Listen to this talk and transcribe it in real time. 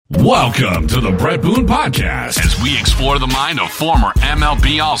Welcome to the Brett Boone Podcast, as we explore the mind of former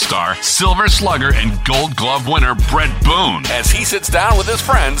MLB All-Star, Silver Slugger, and Gold Glove winner Brett Boone, as he sits down with his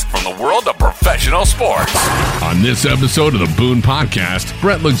friends from the world of professional sports. On this episode of the Boone Podcast,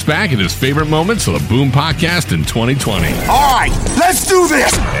 Brett looks back at his favorite moments of the Boone Podcast in 2020. All right, let's do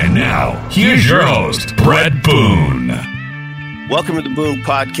this! And now, here's your host, Brett Boone. Welcome to the Boone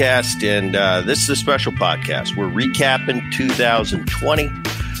Podcast, and this is a special podcast. We're recapping 2020.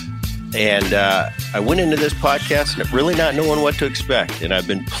 And I went into this podcast really not knowing what to expect, and I've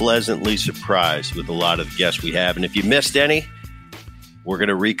been pleasantly surprised with a lot of the guests we have. And if you missed any, we're going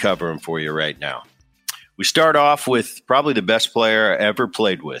to recover them for you right now. We start off with probably the best player I ever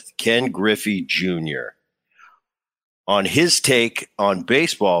played with, Ken Griffey Jr., on his take on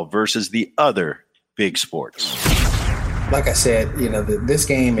baseball versus the other big sports. Like I said, this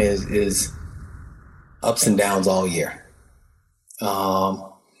game is ups and downs all year.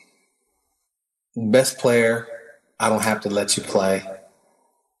 Best player, I don't have to let you play.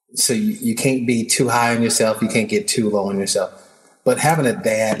 So you can't be too high on yourself. You can't get too low on yourself. But having a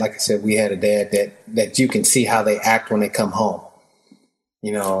dad, like I said, we had a dad that you can see how they act when they come home.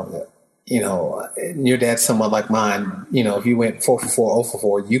 Your dad's somewhat like mine. If you went 4 for 4, 0 for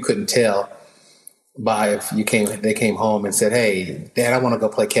 4, you couldn't tell by if they came home and said, "Hey, Dad, I want to go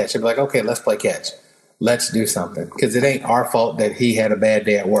play catch." They'd be like, "Okay, let's play catch. Let's do something." Because it ain't our fault that he had a bad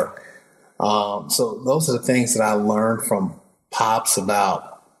day at work. So those are the things that I learned from Pops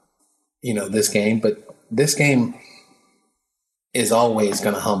about, this game. But this game is always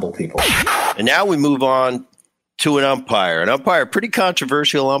going to humble people. And now we move on to an umpire, pretty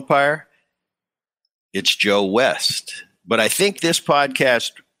controversial umpire. It's Joe West. But I think this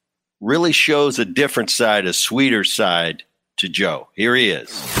podcast really shows a different side, a sweeter side to Joe. Here he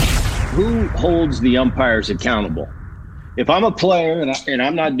is. Who holds the umpires accountable? If I'm a player and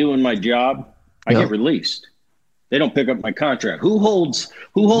I'm not doing my job, I get released. They don't pick up my contract. Who holds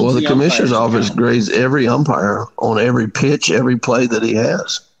Well, the commissioner's office grades every umpire on every pitch, every play that he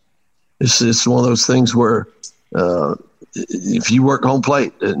has. It's one of those things where if you work home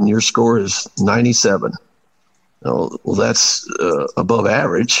plate and your score is 97, well, that's above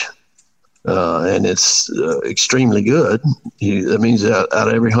average, and it's extremely good. That means out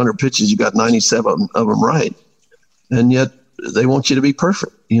of every 100 pitches, you got 97 of them right. And yet they want you to be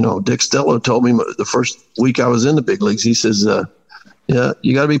perfect. Dick Stello told me the first week I was in the big leagues, he says,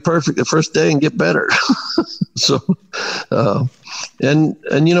 you got to be perfect the first day and get better. So, and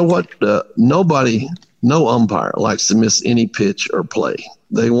you know what? No umpire likes to miss any pitch or play.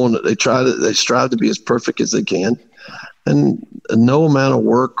 They strive to be as perfect as they can. And no amount of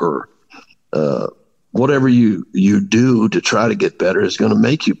work or whatever you do to try to get better is going to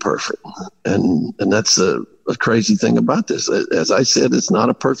make you perfect. And that's a crazy thing about this. As I said, it's not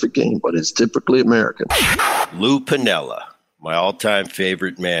a perfect game, but it's typically American. Lou Piniella, my all-time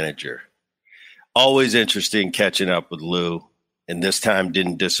favorite manager. Always interesting catching up with Lou, and this time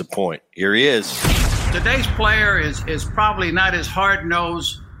didn't disappoint. Here he is. Today's player is probably not as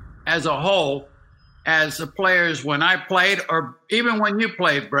hard-nosed as a whole as the players when I played, or even when you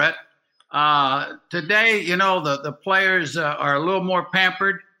played, Brett. Today, the players are a little more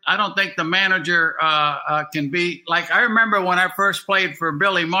pampered. I don't think the manager can be like, I remember when I first played for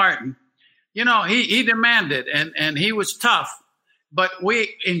Billy Martin, he demanded and he was tough, but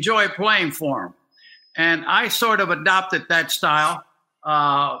we enjoyed playing for him. And I sort of adopted that style.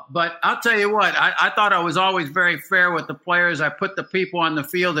 But I'll tell you what, I thought I was always very fair with the players. I put the people on the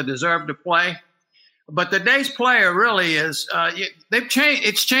field that deserve to play. But today's player really is, they've changed.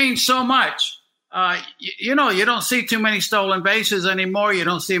 It's changed so much. You don't see too many stolen bases anymore. You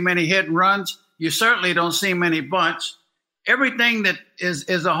don't see many hit and runs. You certainly don't see many bunts. Everything that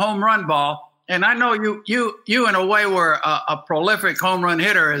is a home run ball. And I know you in a way were a prolific home run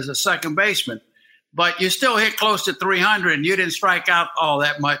hitter as a second baseman, but you still hit close to 300 and you didn't strike out all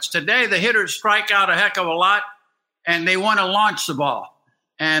that much. Today, the hitters strike out a heck of a lot and they want to launch the ball.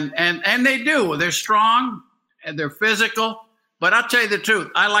 And they do. They're strong and they're physical. But I'll tell you the truth.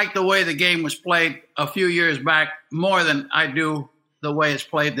 I like the way the game was played a few years back more than I do the way it's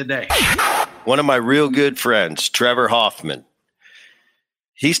played today. One of my real good friends, Trevor Hoffman,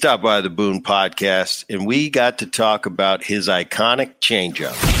 he stopped by the Boone Podcast, and we got to talk about his iconic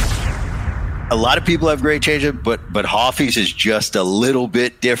changeup. A lot of people have great changeup, but Hoffy's is just a little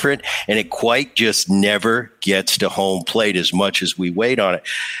bit different, and it quite just never gets to home plate as much as we wait on it.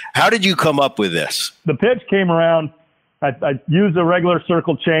 How did you come up with this? The pitch came around. I used a regular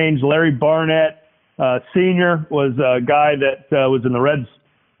circle change. Larry Barnett, Sr., was a guy that was in the Reds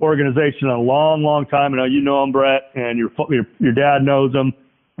organization a long, long time. I know you know him, Brett, and your dad knows him.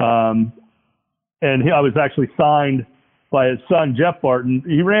 I was actually signed by his son, Jeff Barton.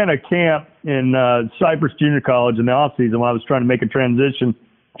 He ran a camp in Cypress Junior College in the offseason when I was trying to make a transition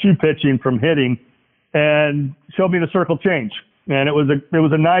to pitching from hitting, and showed me the circle change. And it was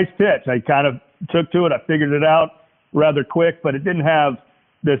a nice pitch. I kind of took to it. I figured it out rather quick, but it didn't have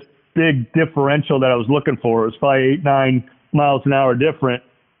this big differential that I was looking for. It was probably 8-9 miles an hour different.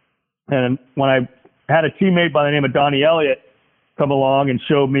 And when I had a teammate by the name of Donnie Elliott come along and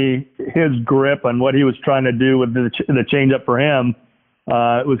showed me his grip and what he was trying to do with the changeup for him,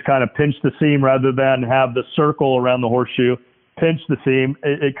 it was kind of pinch the seam rather than have the circle around the horseshoe. Pinch the seam.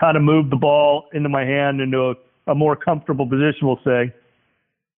 It kind of moved the ball into my hand into a more comfortable position, we'll say.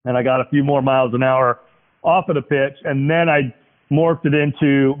 And I got a few more miles an hour off of the pitch, and then I morphed it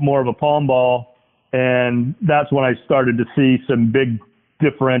into more of a palm ball, and that's when I started to see some big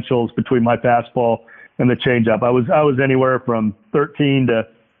differentials between my fastball and the changeup. I was anywhere from 13 to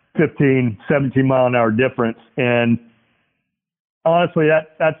 15, 17 mile an hour difference, and honestly,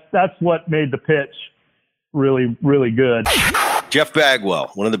 that's what made the pitch really, really good. Jeff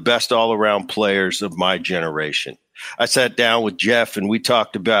Bagwell, one of the best all-around players of my generation. I sat down with Jeff and we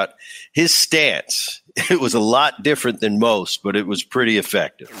talked about his stance. It was a lot different than most, but it was pretty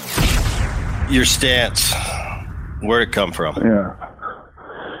effective. Your stance, where'd it come from? Yeah.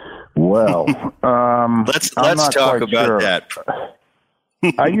 Well, let's talk about that.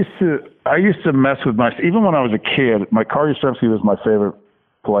 I used to mess with even when I was a kid. Carl Yastrzemski was my favorite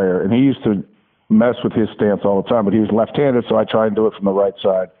player, and he used to mess with his stance all the time, but he was left-handed, so I tried and do it from the right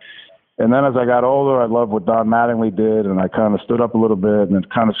side. And then as I got older, I loved what Don Mattingly did, and I kind of stood up a little bit and then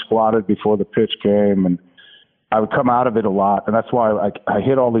kind of squatted before the pitch came, and I would come out of it a lot, and that's why I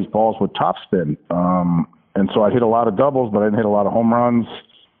hit all these balls with topspin. And so I hit a lot of doubles, but I didn't hit a lot of home runs.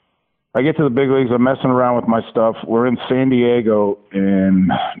 I get to the big leagues, I'm messing around with my stuff. We're in San Diego in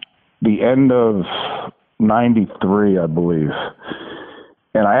the end of 93, I believe.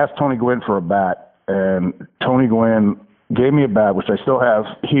 And I asked Tony Gwynn for a bat, and Tony Gwynn gave me a bat, which I still have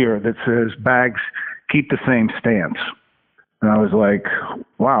here, that says, "Bags, keep the same stance." And I was like,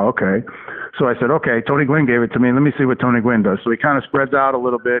 wow, okay. So I said, okay, Tony Gwynn gave it to me. Let me see what Tony Gwynn does. So he kind of spreads out a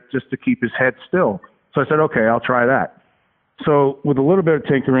little bit just to keep his head still. So I said, okay, I'll try that. So with a little bit of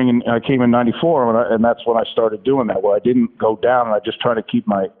tinkering, and I came in 94, and that's when I started doing that, where I didn't go down, and I just tried to keep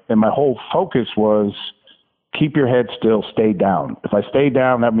my whole focus was keep your head still, stay down. If I stay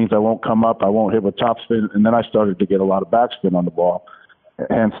down, that means I won't come up, I won't hit with topspin, and then I started to get a lot of backspin on the ball.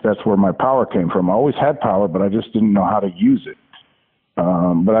 Hence, that's where my power came from. I always had power, but I just didn't know how to use it.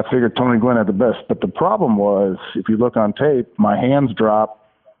 But I figured Tony Gwynn had the best. But the problem was, if you look on tape, my hands drop,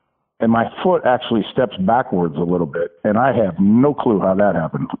 and my foot actually steps backwards a little bit, and I have no clue how that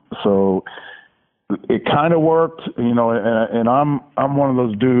happened. So it kind of worked, and I'm one of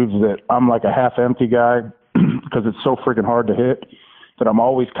those dudes that I'm like a half-empty guy because it's so freaking hard to hit that I'm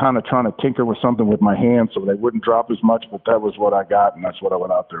always kind of trying to tinker with something with my hands so they wouldn't drop as much, but that was what I got, and that's what I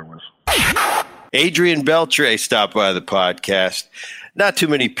went out there with. Adrian Beltre stopped by the podcast. Not too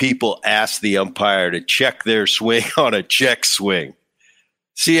many people ask the umpire to check their swing on a check swing.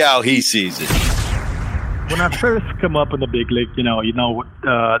 See how he sees it. When I first come up in the big league,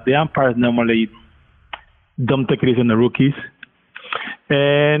 the umpires normally don't take it easy on the rookies.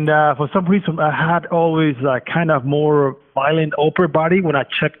 And for some reason, I had always kind of more violent upper body when I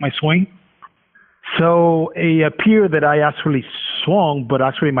checked my swing. So it appeared that I actually swung, but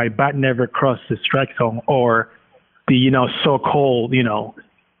actually my bat never crossed the strike zone or the, so-called,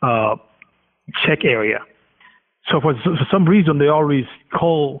 check area. So for some reason, they always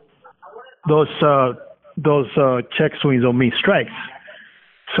call those check swings on me strikes.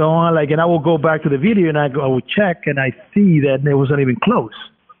 So and I will go back to the video and I will check and I see that it wasn't even close.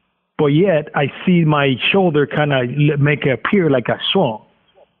 But yet I see my shoulder kind of make it appear like I swung.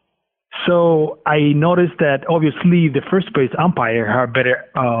 So I noticed that obviously the first base umpire had better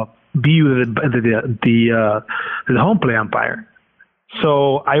view than the home play umpire.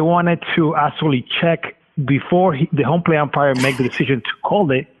 So I wanted to actually check before the home play umpire make the decision to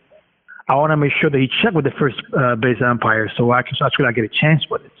call it. I want to make sure that he checked with the first base umpire, so I can actually get a chance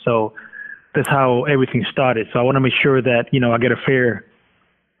with it. So that's how everything started. So I want to make sure that I get a fair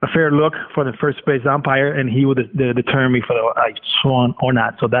look for the first base umpire, and he would determine me for the I swung or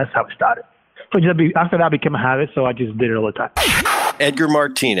not. So that's how it started. So after that became a habit, so I just did it all the time. Edgar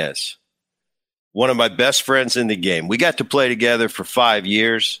Martinez, one of my best friends in the game. We got to play together for 5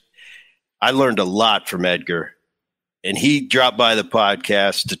 years. I learned a lot from Edgar. And he dropped by the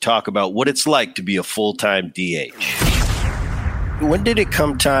podcast to talk about what it's like to be a full-time DH. when did it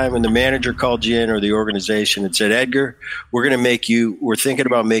come time when the manager called you in or the organization and said, Edgar, we're thinking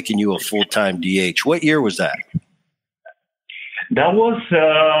about making you a full-time DH? What year was that? That was,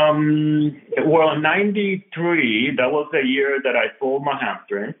 93. That was the year that I pulled my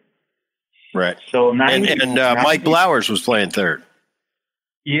hamstring. Right. So Mike Blowers was playing third.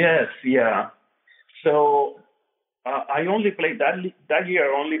 Yes, yeah. So I only played that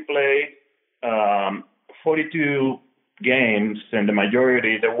year. I only played 42 games, and the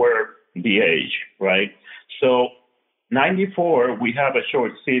majority they were DH, right? So 94, we have a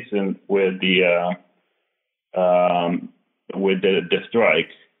short season with the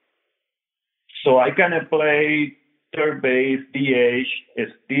strike. So I kind of played third base, DH,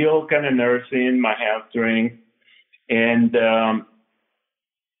 still kind of nursing my hamstring, and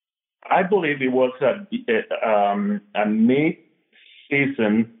I believe it was a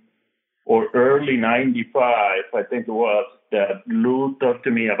mid-season or early 95, I think it was, that Lou talked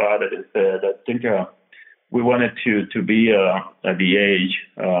to me about it and said, I think we wanted to be a DH.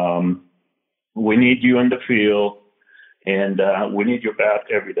 We need you in the field, and we need your bat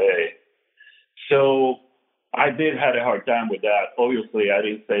every day. So I did have a hard time with that. Obviously, I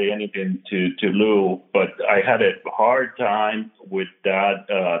didn't say anything to Lou, but I had a hard time with that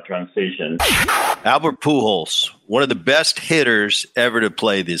transition. Albert Pujols, one of the best hitters ever to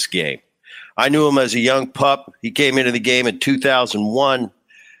play this game. I knew him as a young pup. He came into the game in 2001.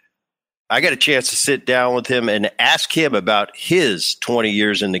 I got a chance to sit down with him and ask him about his 20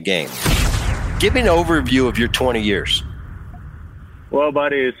 years in the game. Give me an overview of your 20 years. Well,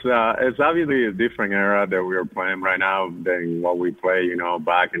 buddy, it's obviously a different era that we're playing right now than what we play,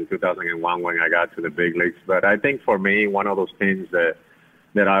 back in 2001 when I got to the big leagues. But I think for me, one of those things that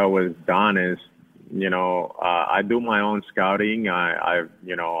I always done is, I do my own scouting. I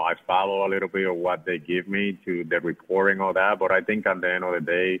follow a little bit of what they give me to the reporting, all that. But I think at the end of the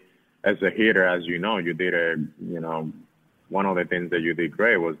day, as a hitter, as you know, you did one of the things that you did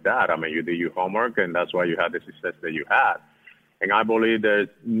great was that. I mean, you did your homework, and that's why you had the success that you had. And I believe that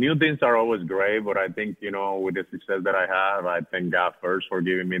new things are always great, but I think, with the success that I have, I thank God first for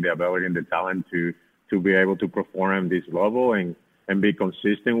giving me the ability and the talent to be able to perform at this level and be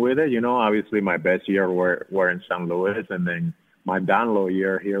consistent with it. Obviously my best year were in St. Louis, and then my down low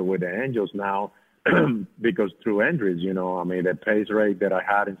year here with the Angels now, because through injuries, the pace rate that I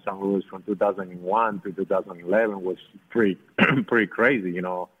had in St. Louis from 2001 to 2011 was pretty crazy.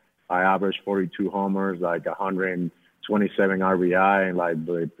 I averaged 42 homers, like 127 RBI, and like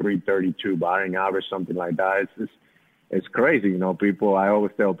 332 batting average, something like that. It's crazy. I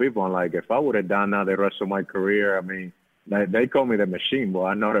always tell people, I'm like, if I would have done that the rest of my career, I mean, they call me the machine. Well,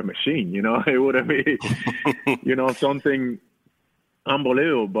 I'm not a machine, it would have been, something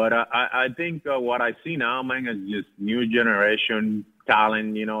unbelievable. But I think what I see now, man, is just new generation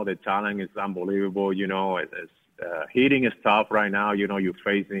talent. The talent is unbelievable. Hitting is tough right now. You're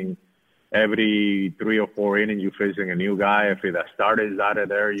facing every 3 or 4 innings, you're facing a new guy. If the starter is out of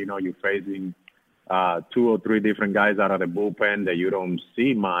there, you're facing 2 or 3 different guys out of the bullpen that you don't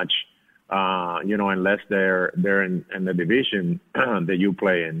see much. Unless they're in the division that you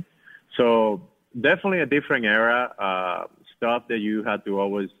play in. So definitely a different era, stuff that you had to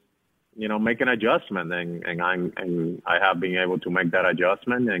always, make an adjustment. And I have been able to make that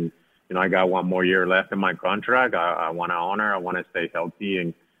adjustment. And, I got 1 more year left in my contract. I want to honor, I want to stay healthy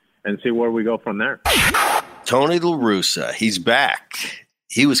and see where we go from there. Tony La Russa, he's back.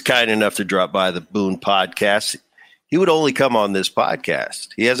 He was kind enough to drop by the Boone podcast. He would only come on this podcast.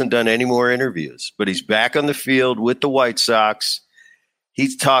 He hasn't done any more interviews, but he's back on the field with the White Sox.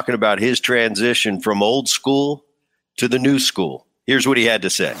 He's talking about his transition from old school to the new school. Here's what he had to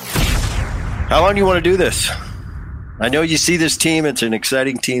say. How long do you want to do this? I know you see this team. It's an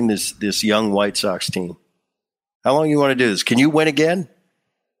exciting team, this young White Sox team. How long do you want to do this? Can you win again?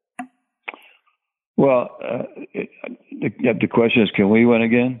 Well, the question is, can we win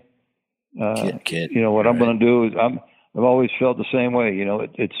again? What I'm going to do is I've always felt the same way.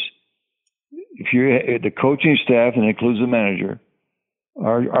 It's if you're the coaching staff, and it includes the manager,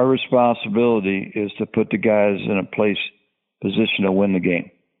 our responsibility is to put the guys in a position to win the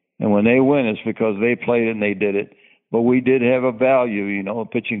game. And when they win, it's because they played it and they did it. But we did have a value, a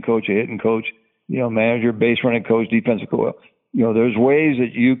pitching coach, a hitting coach, manager, base running coach, defensive coach. There's ways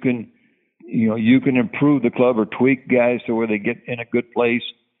that you can improve the club or tweak guys to where they get in a good place.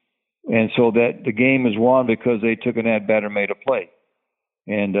 And so that the game is won because they took an at-bat or made a play.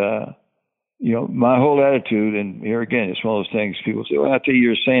 And, my whole attitude, and here again, it's one of those things people say, well, after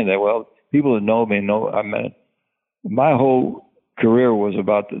years saying that, well, people that know me know I meant it. My whole career was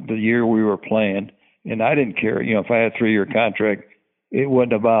about the year we were playing And I didn't care, if I had a 3-year contract, it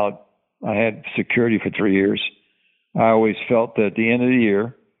wasn't about I had security for 3 years. I always felt that at the end of the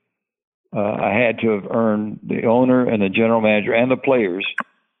year, I had to have earned the owner and the general manager and the players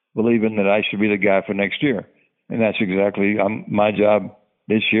believing that I should be the guy for next year. And that's exactly my job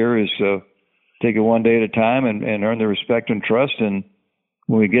this year is to take it one day at a time and earn the respect and trust. And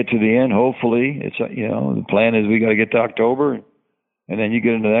when we get to the end, hopefully, it's the plan is we got to get to October, and then you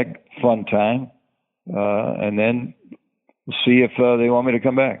get into that fun time, and then we'll see if they want me to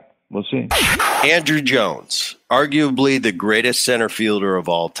come back. We'll see. Andrew Jones, arguably the greatest center fielder of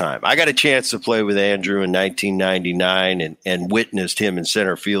all time. I got a chance to play with Andrew in 1999 and witnessed him in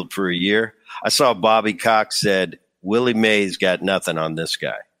center field for a year. I saw Bobby Cox said, Willie Mays got nothing on this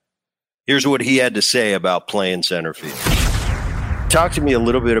guy. Here's what he had to say about playing center field. Talk to me a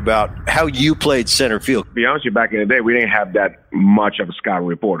little bit about how you played center field. To be honest with you, back in the day, we didn't have that much of a scouting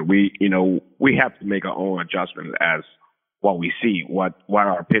report. We have to make our own adjustments as what we see, what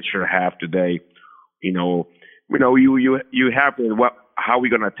our pitcher have today. You have to how we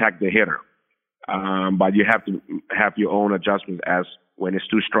going to attack the hitter, but you have to have your own adjustments as when it's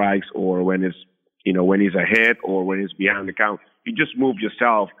 2 strikes or when it's when he's ahead or when he's behind the count. You just move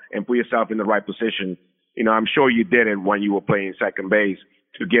yourself and put yourself in the right position. I'm sure you did it when you were playing second base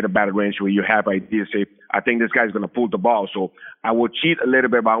to get a better range where you have ideas. Say, I think this guy's going to pull the ball, so I will cheat a little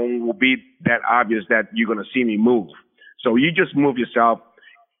bit, but it won't be that obvious that you're going to see me move. So you just move yourself.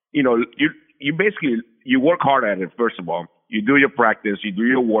 You basically work hard at it. First of all, you do your practice, you do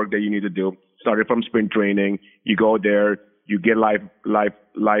your work that you need to do. Started from spring training, you go there, you get live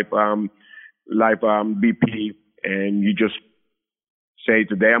BP, and you just say,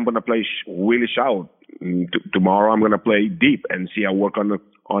 today I'm going to play really shallow. Tomorrow I'm going to play deep and see I work on the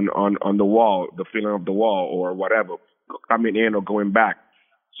wall, the feeling of the wall or whatever, coming in or going back.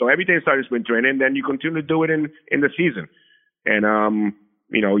 So everything started spring training, then you continue to do it in the season. And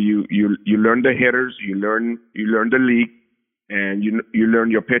you learn the hitters, you learn the league, and you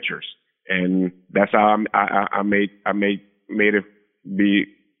learn your pitchers. And that's how I made it be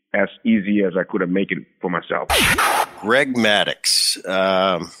as easy as I could have made it for myself. Greg Maddux.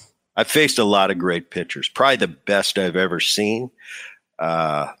 I've faced a lot of great pitchers, probably the best I've ever seen.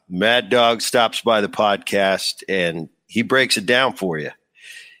 Mad Dog stops by the podcast and he breaks it down for you.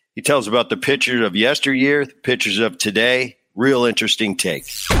 He tells about the pitchers of yesteryear, the pitchers of today. Real interesting take.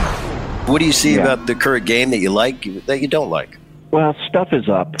 What do you see about the current game that you like, that you don't like? Well, stuff is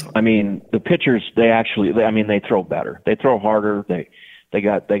up. I mean, the pitchers, they throw better. They throw harder. They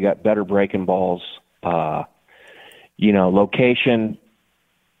got better breaking balls. Location,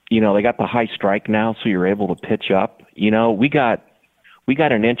 they got the high strike now, so you're able to pitch up. We got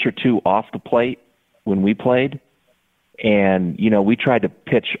an inch or two off the plate when we played. And, we tried to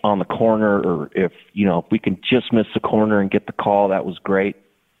pitch on the corner, or if we can just miss the corner and get the call, that was great.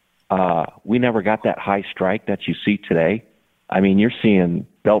 We never got that high strike that you see today. I mean, you're seeing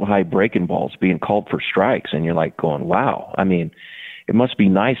belt-high breaking balls being called for strikes, and you're like going, wow. I mean, it must be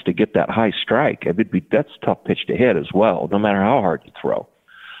nice to get that high strike. That's a tough pitch to hit as well, no matter how hard you throw.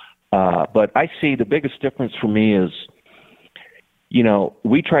 But I see the biggest difference for me is,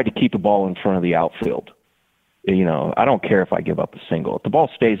 we tried to keep the ball in front of the outfield. I don't care if I give up a single. If the ball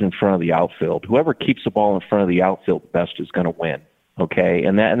stays in front of the outfield, whoever keeps the ball in front of the outfield best is going to win. Okay,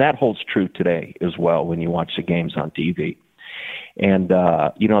 and that holds true today as well when you watch the games on TV. And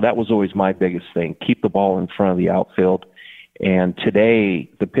that was always my biggest thing: keep the ball in front of the outfield. And today,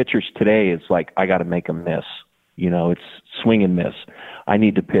 the pitchers today, it's like I got to make a miss. It's swing and miss. I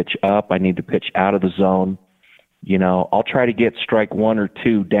need to pitch up. I need to pitch out of the zone. I'll try to get strike 1 or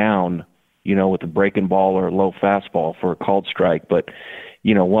 2 down, with a breaking ball or a low fastball for a called strike. But,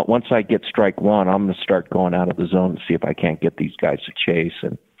 once I get strike 1, I'm going to start going out of the zone to see if I can't get these guys to chase.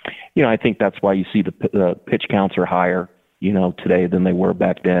 And, I think that's why you see the pitch counts are higher, today than they were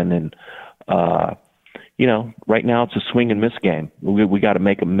back then. And, right now it's a swing and miss game. We got to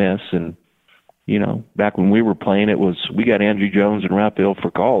make a miss. And, back when we were playing, it was, we got Andrew Jones and Raphael for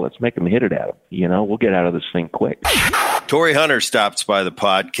call. Let's make him hit it at him. We'll get out of this thing quick. Torrey Hunter stops by the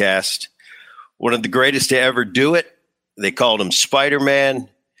podcast. One of the greatest to ever do it. They called him Spider-Man.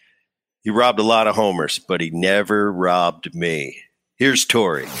 He robbed a lot of homers, but he never robbed me. Here's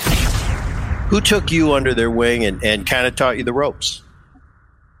Torrey. Who took you under their wing and kind of taught you the ropes?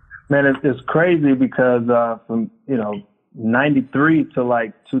 Man, it's crazy because from, 93 to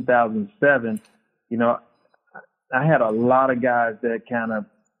like 2007, I had a lot of guys that kind of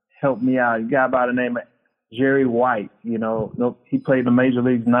helped me out. A guy by the name of Jerry White, he played in the major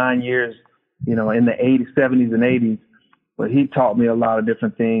leagues 9 years, in the 80s, 70s and 80s, but he taught me a lot of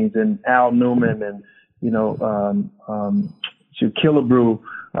different things. And Al Newman and Killebrew,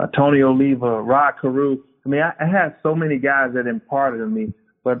 Tony Oliva, Rod Carew. I mean, I had so many guys that imparted on me,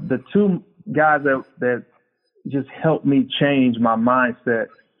 but the two guys that just helped me change my mindset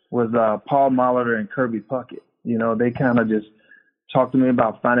was Paul Molitor and Kirby Puckett. They kind of just talked to me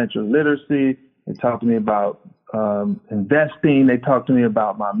about financial literacy. They talked to me about investing. They talked to me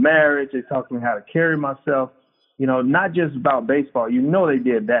about my marriage. They talked to me how to carry myself. Not just about baseball. They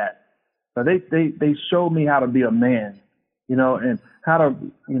did that, but they showed me how to be a man. And how to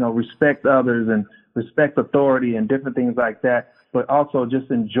respect others and respect authority and different things like that, but also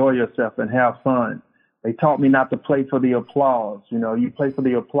just enjoy yourself and have fun. They taught me not to play for the applause. You play for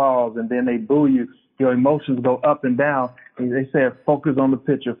the applause and then they boo you. Your emotions go up and down. And they said, focus on the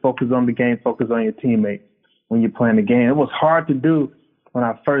pitcher, focus on the game, focus on your teammates when you're playing the game. It was hard to do when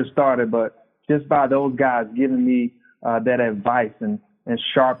I first started, but just by those guys giving me that advice and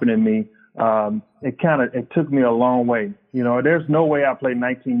sharpening me, it took me a long way. There's no way I played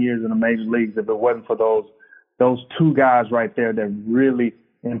 19 years in the major leagues if it wasn't for those two guys right there that really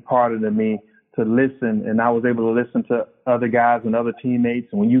imparted in me to listen. And I was able to listen to other guys and other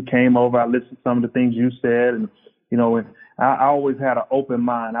teammates. And when you came over, I listened to some of the things you said. And, I always had an open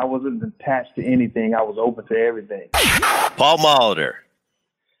mind. I wasn't attached to anything. I was open to everything. Paul Molitor.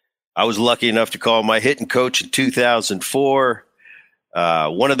 I was lucky enough to call my hitting coach in 2004.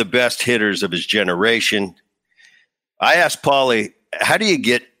 One of the best hitters of his generation. I asked Paulie, how do you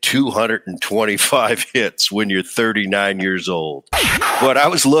get 225 hits when you're 39 years old? But I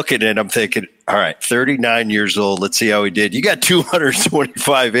was looking and I'm thinking, all right, 39 years old. Let's see how he did. You got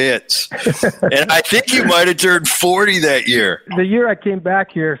 225 hits. And I think you might have turned 40 that year. The year I came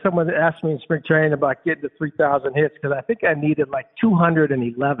back here, someone asked me in spring training about getting to 3,000 hits because I think I needed like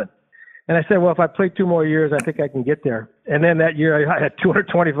 211. And I said, well, if I play 2 more years, I think I can get there. And then that year I had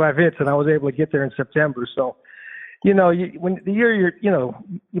 225 hits and I was able to get there in September. So, when the year you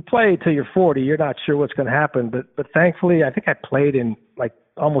play till you're 40, you're not sure what's going to happen. But thankfully, I think I played in like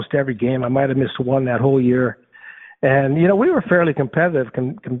almost every game. I might have missed one that whole year. And, we were fairly competitive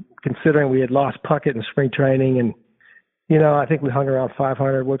considering we had lost Puckett in spring training. And, I think we hung around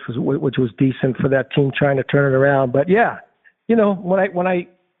 500, which was decent for that team trying to turn it around. But yeah, when I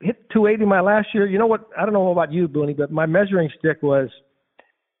hit 280 my last year, you know what? I don't know about you, Boone, but my measuring stick was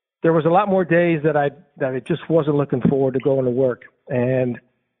there was a lot more days that I just wasn't looking forward to going to work. And,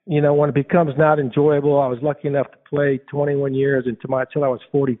 when it becomes not enjoyable, I was lucky enough to play 21 years until I was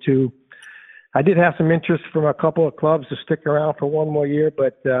 42. I did have some interest from a couple of clubs to stick around for one more year,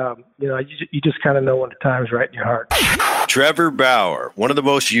 but, you just kind of know when the time's right in your heart. Trevor Bauer, one of the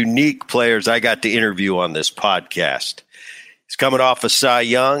most unique players I got to interview on this podcast. He's coming off a Cy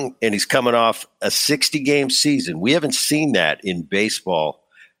Young, and he's coming off a 60-game season. We haven't seen that in baseball,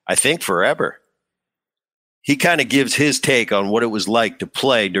 I think, forever. He kind of gives his take on what it was like to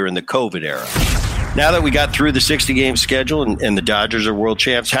play during the COVID era. Now that we got through the 60-game schedule and the Dodgers are world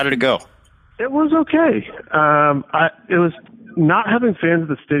champs, how did it go? It was okay. It was not having fans at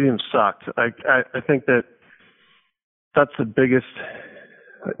the stadium sucked. I think that's the biggest –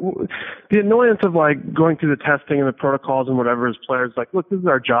 the annoyance of like going through the testing and the protocols and whatever as players, like, look, this is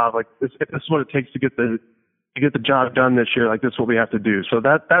our job. Like this is what it takes to get the job done this year. Like this is what we have to do. So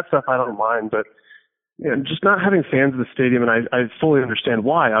that stuff I don't mind, but just not having fans at the stadium. And I fully understand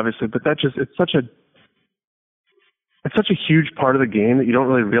why, obviously, but it's such a huge part of the game that you don't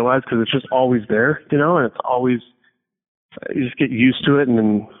really realize because it's just always there, and it's always, you just get used to it. And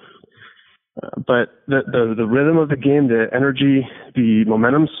then, but the rhythm of the game, the energy, the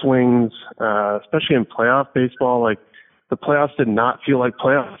momentum swings, especially in playoff baseball, like the playoffs did not feel like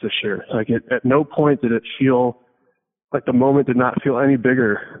playoffs this year. Like at no point did it feel like the moment did not feel any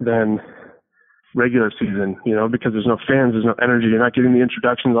bigger than regular season, because there's no fans, there's no energy. You're not getting the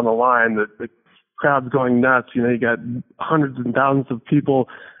introductions on the line. The crowd's going nuts. You got hundreds and thousands of people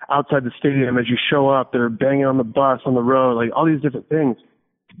outside the stadium as you show up. They're banging on the bus, on the road, like all these different things.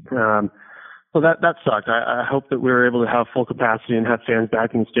 So that sucked. I hope that we were able to have full capacity and have fans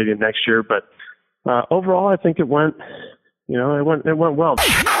back in the stadium next year. But overall, I think it went well.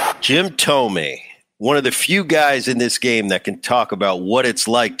 Jim Thome, one of the few guys in this game that can talk about what it's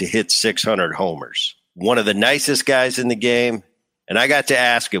like to hit 600 homers. One of the nicest guys in the game. And I got to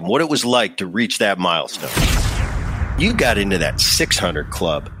ask him what it was like to reach that milestone. You got into that 600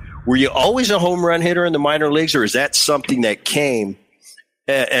 club. Were you always a home run hitter in the minor leagues, or is that something that came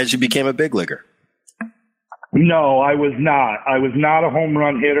as you became a big leaguer? No, I was not. I was not a home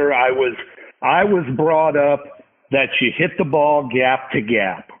run hitter. I was brought up that you hit the ball gap to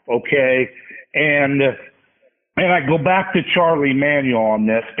gap, okay? And I go back to Charlie Manuel on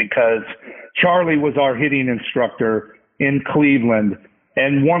this because Charlie was our hitting instructor in Cleveland.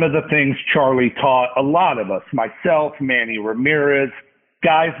 And one of the things Charlie taught a lot of us, myself, Manny Ramirez,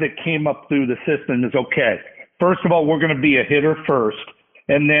 guys that came up through the system is, okay, first of all, we're going to be a hitter first.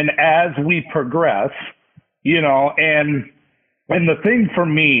 And then as we progress, you know, and the thing for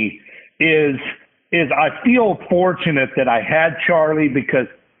me is I feel fortunate that I had Charlie because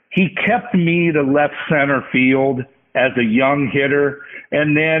he kept me to left center field as a young hitter.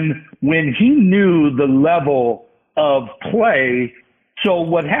 And then when he knew the level of play, so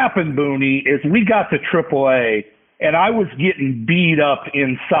what happened, Booney, is we got to AAA and I was getting beat up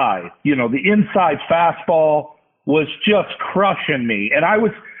inside. You know, the inside fastball was just crushing me. And I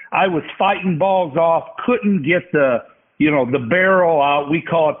was fighting balls off, couldn't get the barrel out. We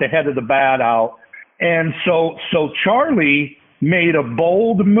call it the head of the bat out. And so Charlie made a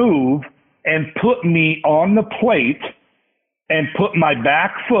bold move and put me on the plate and put my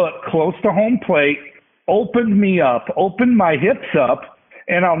back foot close to home plate, opened me up, opened my hips up,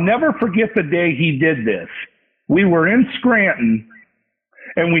 and I'll never forget the day he did this. We were in Scranton,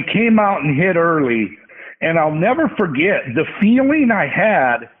 and we came out and hit early, and I'll never forget the feeling I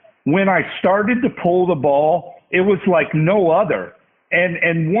had when I started to pull the ball. It was like no other.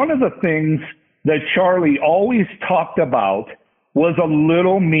 And one of the things that Charlie always talked about was a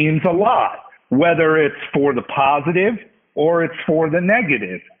little means a lot, whether it's for the positive or it's for the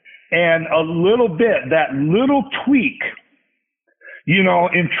negative. And a little bit, that little tweak, you know,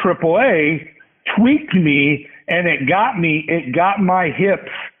 in AAA tweaked me, and it got my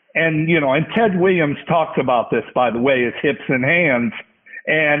hips. And, you know, and Ted Williams talks about this, by the way, his hips and hands.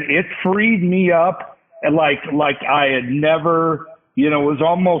 And it freed me up like I had never, you know, it was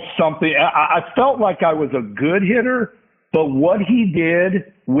almost something. I felt like I was a good hitter, but what he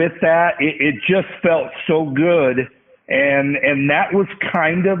did with that, it just felt so good. And that was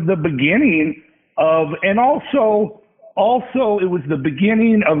kind of the beginning of, and also it was the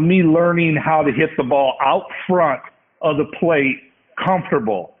beginning of me learning how to hit the ball out front of the plate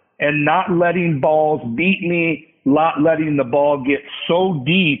comfortable and not letting balls beat me, not letting the ball get so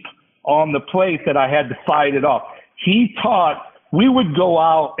deep on the plate that I had to fight it off. He taught, we would go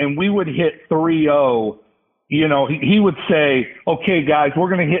out and we would hit 3-0. You know, he would say, okay, guys, we're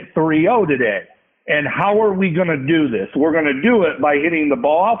going to hit 3-0 today. And how are we going to do this? We're going to do it by hitting the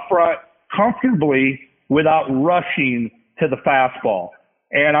ball out front comfortably without rushing to the fastball.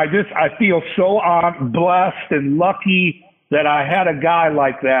 And I feel so blessed and lucky that I had a guy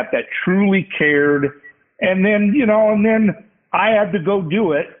like that truly cared. And then, you know, I had to go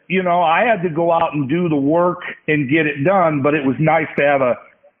do it. You know, I had to go out and do the work and get it done. But it was nice to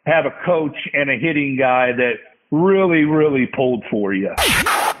have a coach and a hitting guy that really, really pulled for you.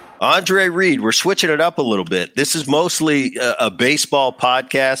 Andre Reed, we're switching it up a little bit. This is mostly a baseball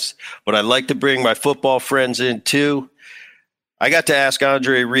podcast, but I'd like to bring my football friends in too. I got to ask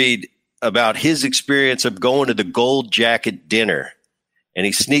Andre Reed about his experience of going to the Gold Jacket dinner, and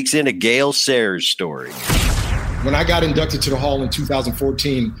he sneaks in a Gale Sayers story. When I got inducted to the Hall in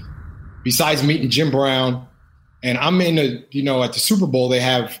 2014, besides meeting Jim Brown, and I'm in at the Super Bowl, they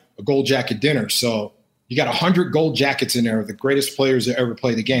have a Gold Jacket dinner. So you got 100 gold jackets in there of the greatest players that ever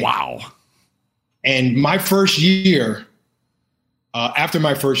played the game. Wow. And my first year, after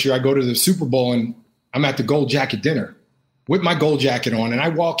my first year, I go to the Super Bowl and I'm at the Gold Jacket dinner with my gold jacket on. And I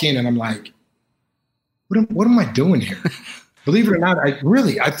walk in and I'm like, what am I doing here? Believe it or not,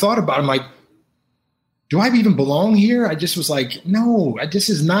 I thought about it. I'm like, do I even belong here? I just was like, no, this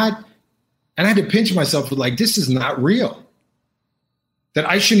is not. And I had to pinch myself with like, this is not real. That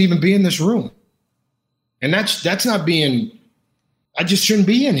I shouldn't even be in this room. And that's not being, I just shouldn't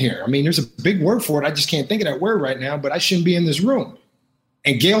be in here. I mean, there's a big word for it. I just can't think of that word right now, but I shouldn't be in this room.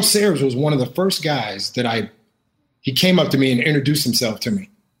 And Gale Sayers was one of the first guys that he came up to me and introduced himself to me.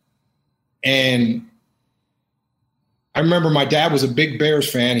 And I remember my dad was a big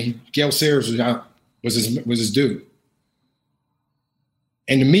Bears fan. Gale Sayers was his dude.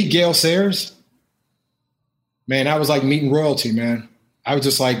 And to meet Gale Sayers, man, that was like meeting royalty, man. I was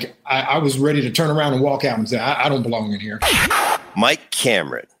just like, I was ready to turn around and walk out and say, I don't belong in here. Mike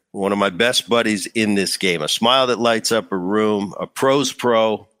Cameron, one of my best buddies in this game, a smile that lights up a room, a pro's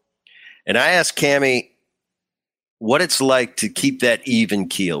pro. And I asked Cammy what it's like to keep that even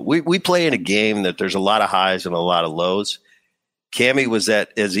keel. We play in a game that there's a lot of highs and a lot of lows. Cammy was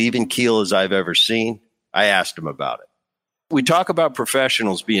at as even keel as I've ever seen. I asked him about it. We talk about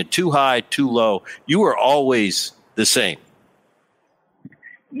professionals being too high, too low. You were always the same.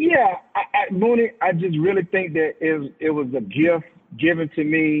 Yeah, Boone, I just really think that it was a gift given to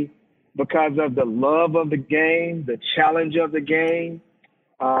me because of the love of the game, the challenge of the game.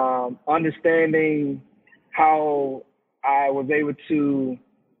 understanding how I was able to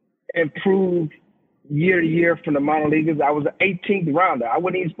improve year to year from the minor leaguers. I was an 18th rounder. I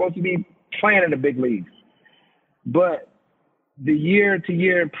wasn't even supposed to be playing in the big leagues. But the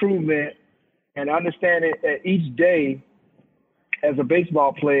year-to-year improvement and understanding that each day as a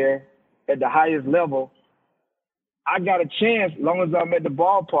baseball player at the highest level, I got a chance as long as I'm at the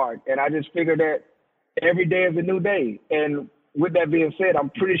ballpark. And I just figured that every day is a new day. And with that being said,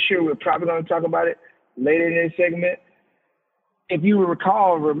 I'm pretty sure we're probably going to talk about it later in this segment. If you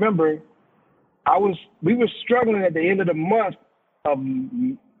recall, remember, we were struggling at the end of the month of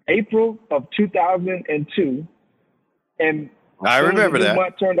April of 2002. And I remember that.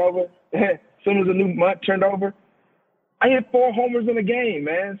 As soon as the new month turned over, I hit 4 homers in a game,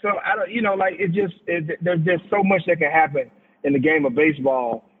 man. So I don't, there's just so much that can happen in the game of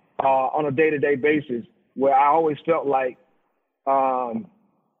baseball on a day-to-day basis, where I always felt like my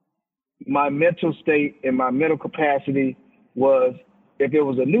mental state and my mental capacity was, if it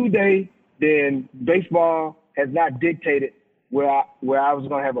was a new day, then baseball has not dictated where I was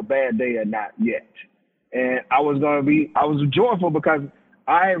going to have a bad day or not yet. And I was joyful because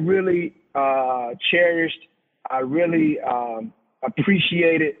I really cherished, I really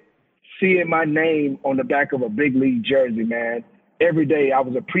appreciated seeing my name on the back of a big league jersey, man. Every day I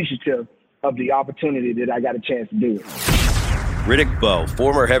was appreciative of the opportunity that I got a chance to do it. Riddick Bowe,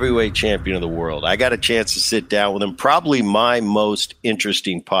 former heavyweight champion of the world. I got a chance to sit down with him. Probably my most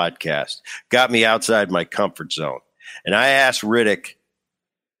interesting podcast. Got me outside my comfort zone. And I asked Riddick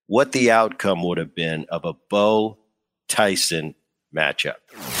what the outcome would have been of a Bowe-Tyson matchup.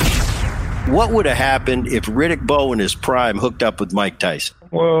 What would have happened if Riddick Bowe in his prime hooked up with Mike Tyson?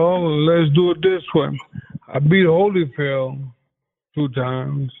 Well, let's do it this way. I beat Holyfield 2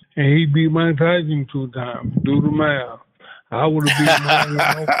 times, and he beat Mike Tyson 2 times. Do the math. I would have beat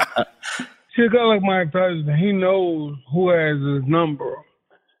Mike. See, a guy like Mike Tyson, he knows who has his number.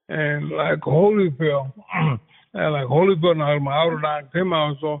 And like Holyfield, knocked him out, knocked him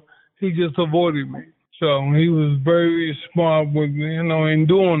out, so he just avoided me. So he was very smart with, in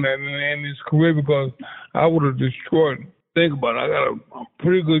doing that in his career, because I would have destroyed him. Think about it. I got a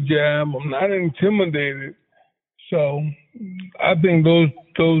pretty good jab. I'm not intimidated. So I think those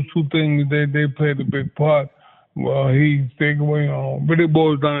 2 things, they played a big part. Well, he figured, Riddick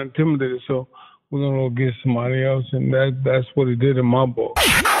Bowe's not intimidated, so we're going to go get somebody else, and that's what he did in my book.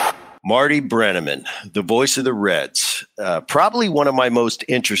 Marty Brennaman, the voice of the Reds, probably one of my most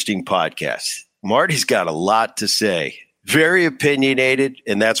interesting podcasts. Marty's got a lot to say, very opinionated,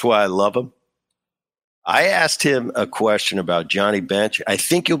 and that's why I love him. I asked him a question about Johnny Bench. I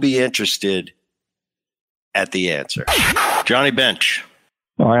think you'll be interested at the answer. Johnny Bench.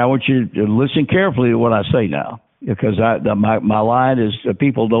 All right, I want you to listen carefully to what I say now, because my line is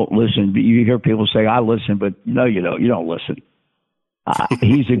people don't listen. You hear people say, I listen, but no, you don't. You don't listen.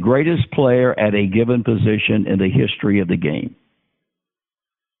 He's the greatest player at a given position in the history of the game.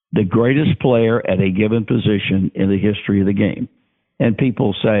 The greatest player at a given position in the history of the game. And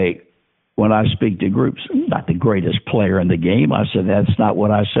people say, when I speak to groups, not the greatest player in the game. I said, that's not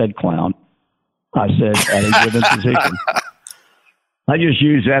what I said, clown. I said, at a given position. I just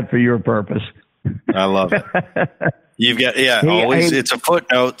use that for your purpose. I love it. You've got, always. It's a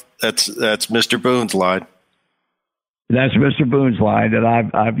footnote. That's Mr. Boone's line. That's Mr. Boone's line that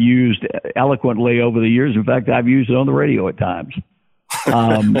I've used eloquently over the years. In fact, I've used it on the radio at times.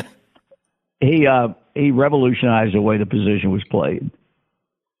 He revolutionized the way the position was played.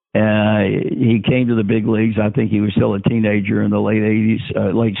 He came to the big leagues. I think he was still a teenager in the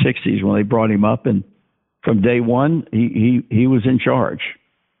late 60s when they brought him up, and from day one, he was in charge.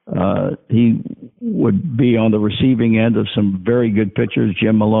 He would be on the receiving end of some very good pitchers,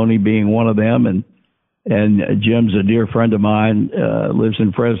 Jim Maloney being one of them, and Jim's a dear friend of mine, lives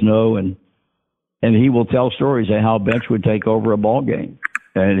in Fresno, and he will tell stories of how Bench would take over a ball game.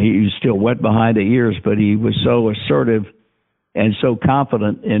 And he was still wet behind the ears, but he was so assertive and so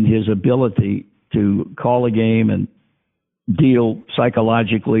confident in his ability to call a game and deal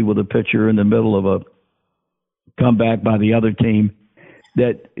psychologically with a pitcher in the middle of a comeback by the other team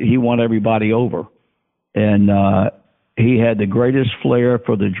that he won everybody over. And he had the greatest flair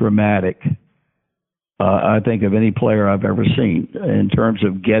for the dramatic, I think, of any player I've ever seen, in terms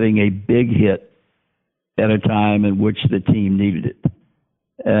of getting a big hit at a time in which the team needed it.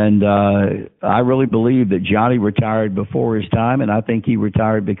 And I really believe that Johnny retired before his time, and I think he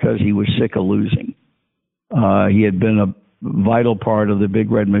retired because he was sick of losing. He had been a vital part of the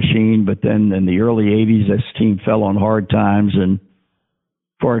Big Red Machine, but then in the early 80s, this team fell on hard times, and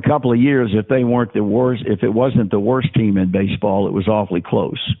for a couple of years, if they weren't the worst, if it wasn't the worst team in baseball, it was awfully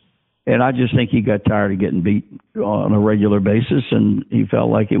close. And I just think he got tired of getting beat on a regular basis, and he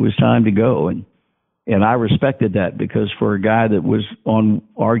felt like it was time to go. And I respected that, because for a guy that was on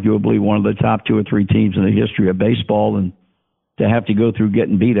arguably one of the top 2 or 3 teams in the history of baseball, and to have to go through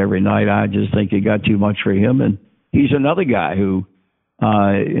getting beat every night, I just think it got too much for him. And he's another guy who,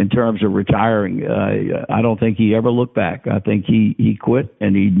 in terms of retiring, I don't think he ever looked back. I think he quit,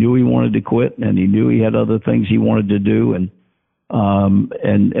 and he knew he wanted to quit, and he knew he had other things he wanted to do. And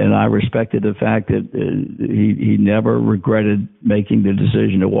I respected the fact that he never regretted making the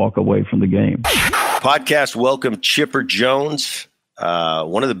decision to walk away from the game. Podcast welcome Chipper Jones,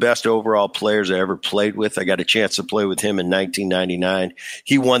 one of the best overall players I ever played with. I got a chance to play with him in 1999.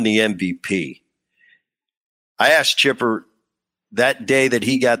 He won the MVP. I asked Chipper that day that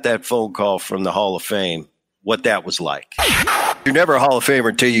he got that phone call from the Hall of Fame what that was like. You're never a Hall of Famer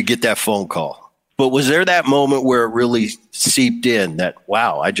until you get that phone call. But was there that moment where it really seeped in that,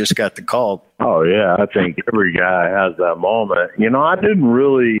 wow, I just got the call? Oh, yeah. I think every guy has that moment. You know, I didn't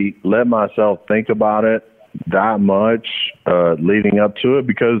really let myself think about it that much leading up to it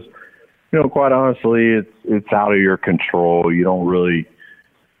because, you know, quite honestly, it's out of your control. You don't really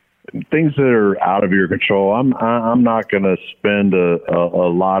 – things that are out of your control, I'm not going to spend a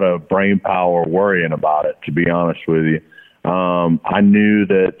lot of brain power worrying about it, to be honest with you. I knew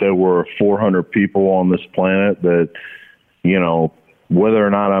that there were 400 people on this planet that, you know, whether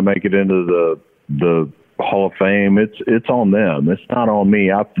or not I make it into the Hall of Fame, it's on them. It's not on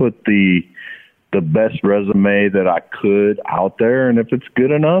me. I put the best resume that I could out there, and if it's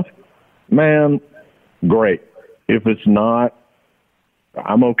good enough, man, great. If it's not,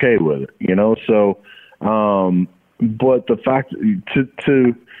 I'm okay with it, you know. So, but the fact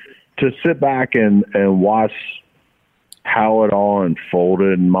to sit back and watch how it all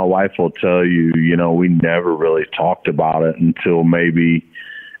unfolded, and my wife will tell you, you know, we never really talked about it until maybe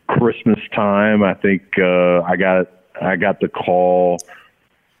Christmas time. I think I got the call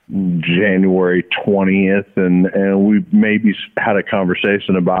January 20th, and we maybe had a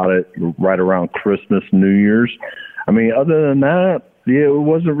conversation about it right around Christmas, New Year's. I mean, other than that, yeah, it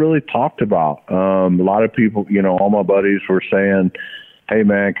wasn't really talked about. A lot of people, you know, all my buddies were saying, hey,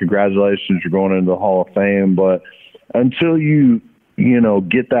 man, congratulations, you're going into the Hall of Fame. But until you know,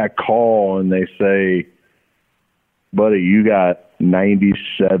 get that call and they say, buddy, you got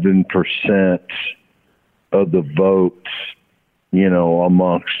 97% of the votes, you know,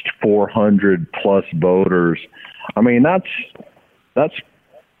 amongst 400 plus voters. I mean, that's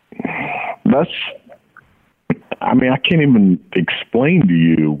I mean, I can't even explain to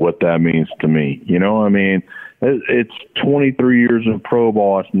you what that means to me. You know, I mean, it's 23 years in pro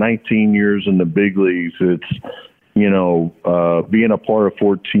ball. It's 19 years in the big leagues. It's, you know, being a part of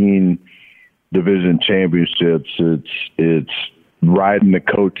 14 division championships. It's riding the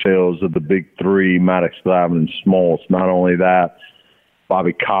coattails of the big three, Maddox, Glavine, and Smoltz. Not only that,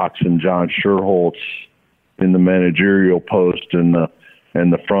 Bobby Cox and John Sherholtz in the managerial post and the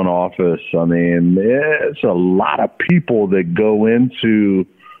front office. I mean, it's a lot of people that go into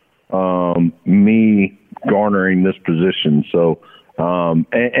me garnering this position. So,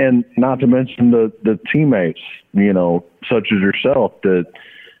 and not to mention the teammates, you know, such as yourself that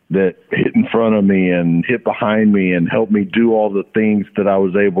hit in front of me and hit behind me and helped me do all the things that I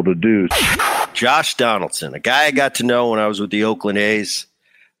was able to do. Josh Donaldson, a guy I got to know when I was with the Oakland A's.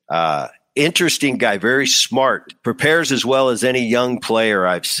 Interesting guy, very smart, prepares as well as any young player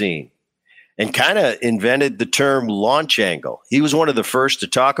I've seen, and kind of invented the term launch angle. He was one of the first to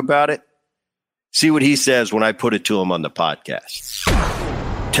talk about it. See what he says when I put it to him on the podcast.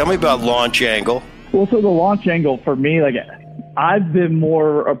 Tell me about launch angle. Well, so the launch angle for me, like I've been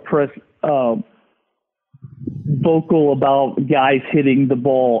more vocal about guys hitting the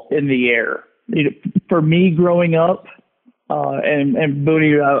ball in the air. You know, for me growing up, and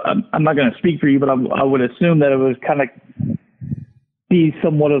Boone, I'm not going to speak for you, but I would assume that it was kind of be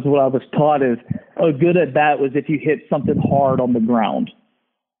somewhat as what I was taught is a good at bat was if you hit something hard on the ground.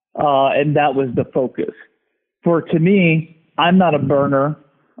 And that was the focus. To me, I'm not a burner.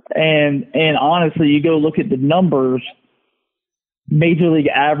 And honestly, you go look at the numbers, major league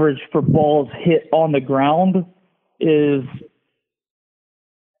average for balls hit on the ground is,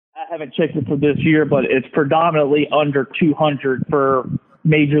 I haven't checked it for this year, but it's predominantly under 200 for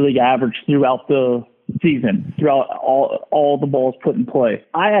major league average throughout the season, throughout all the balls put in play.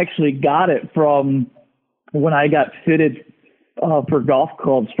 I actually got it from when I got fitted for golf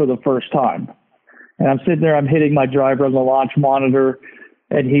clubs for the first time. And I'm sitting there, I'm hitting my driver on the launch monitor,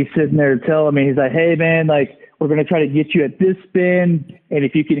 and he's sitting there telling me, he's like, hey, man, like, we're going to try to get you at this spin. And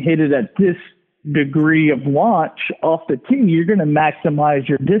if you can hit it at this degree of launch off the tee, you're going to maximize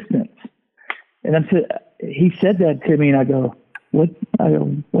your distance. And he said that to me, and I go, what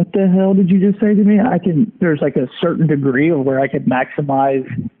the hell did you just say to me? There's like a certain degree of where I could maximize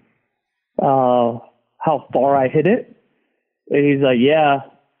how far I hit it. And he's like, yeah,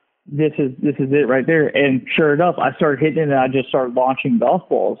 this is it right there. And sure enough, I started hitting it, and I just started launching golf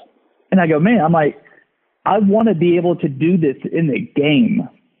balls. And I go, man, I'm like, I want to be able to do this in the game,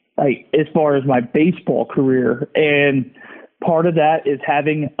 like as far as my baseball career. And part of that is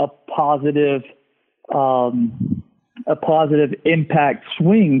having a positive impact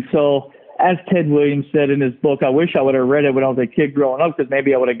swing. So as Ted Williams said in his book, I wish I would have read it when I was a kid growing up, because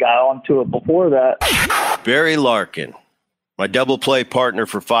maybe I would have got onto it before that. Barry Larkin, my double play partner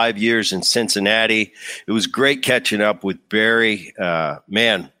for 5 years in Cincinnati. It was great catching up with Barry.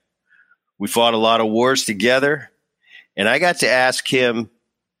 Man, we fought a lot of wars together, and I got to ask him,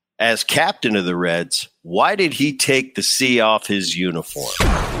 as captain of the Reds, why did he take the C off his uniform?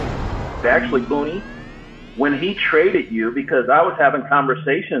 Actually, Boone, when he traded you, because I was having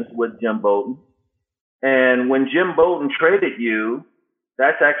conversations with Jim Bowden, and when Jim Bowden traded you,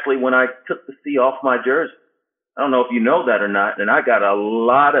 that's actually when I took the C off my jersey. I don't know if you know that or not, and I got a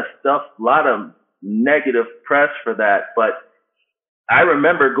lot of stuff, a lot of negative press for that, but I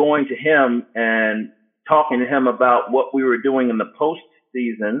remember going to him and talking to him about what we were doing in the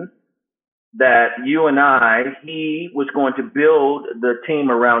postseason, that he was going to build the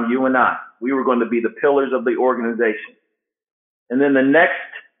team around you and I. We were going to be the pillars of the organization. And then the next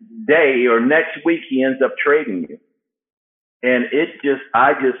day or next week, he ends up trading you. And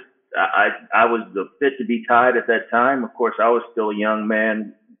I was the fit to be tied at that time. Of course, I was still a young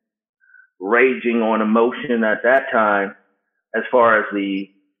man raging on emotion at that time, as far as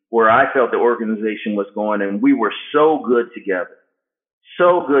where I felt the organization was going. And we were so good together.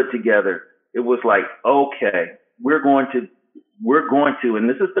 It was like, okay, we're going to, and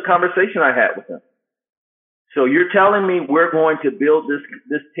this is the conversation I had with him. So you're telling me we're going to build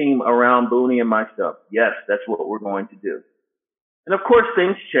this team around Boone and myself? Yes, that's what we're going to do. And of course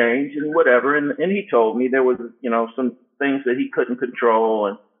things change and whatever. And he told me there was, some things that he couldn't control,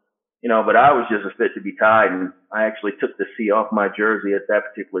 and, but I was just a fit to be tied. And I actually took the C off my jersey at that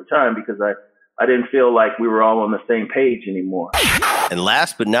particular time, because I didn't feel like we were all on the same page anymore. And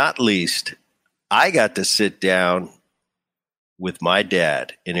last but not least, I got to sit down with my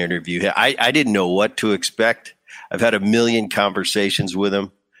dad and interview him. I didn't know what to expect. I've had a million conversations with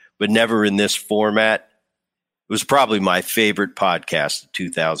him, but never in this format. It was probably my favorite podcast of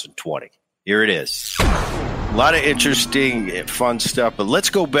 2020. Here it is. A lot of interesting, fun stuff, but let's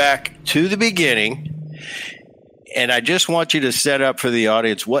go back to the beginning. And I just want you to set up for the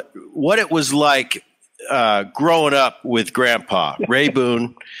audience what it was like growing up with Grandpa, Ray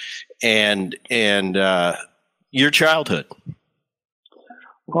Boone, and your childhood.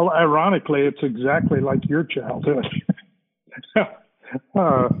 Well, ironically, it's exactly like your childhood.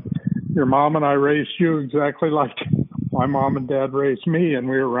 Your mom and I raised you exactly like my mom and dad raised me, and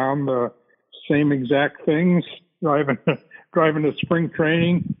we were around the same exact things, driving to spring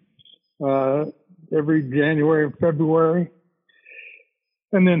training every January and February,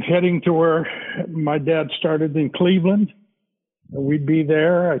 and then heading to where my dad started in Cleveland. We'd be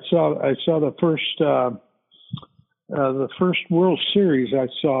there. I saw the first World Series I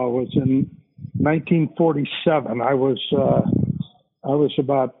saw was in 1947. I was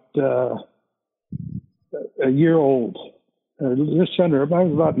about a year old, just under. I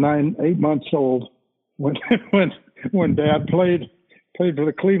was about 8 months old when Dad played for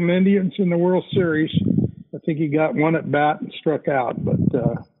the Cleveland Indians in the World Series. I think he got one at bat and struck out, but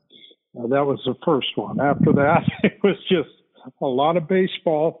that was the first one. After that, it was just a lot of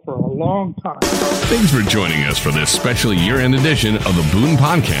baseball for a long time. Thanks for joining us for this special year-end edition of the Boone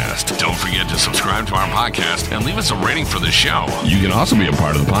Podcast. Don't forget to subscribe to our podcast and leave us a rating for the show. You can also be a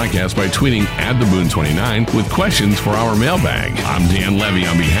part of the podcast by tweeting @TheBoone29 with questions for our mailbag. I'm Dan Levy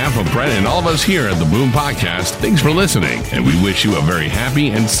on behalf of Brett and all of us here at the Boone Podcast. Thanks for listening, and we wish you a very happy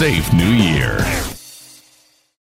and safe new year.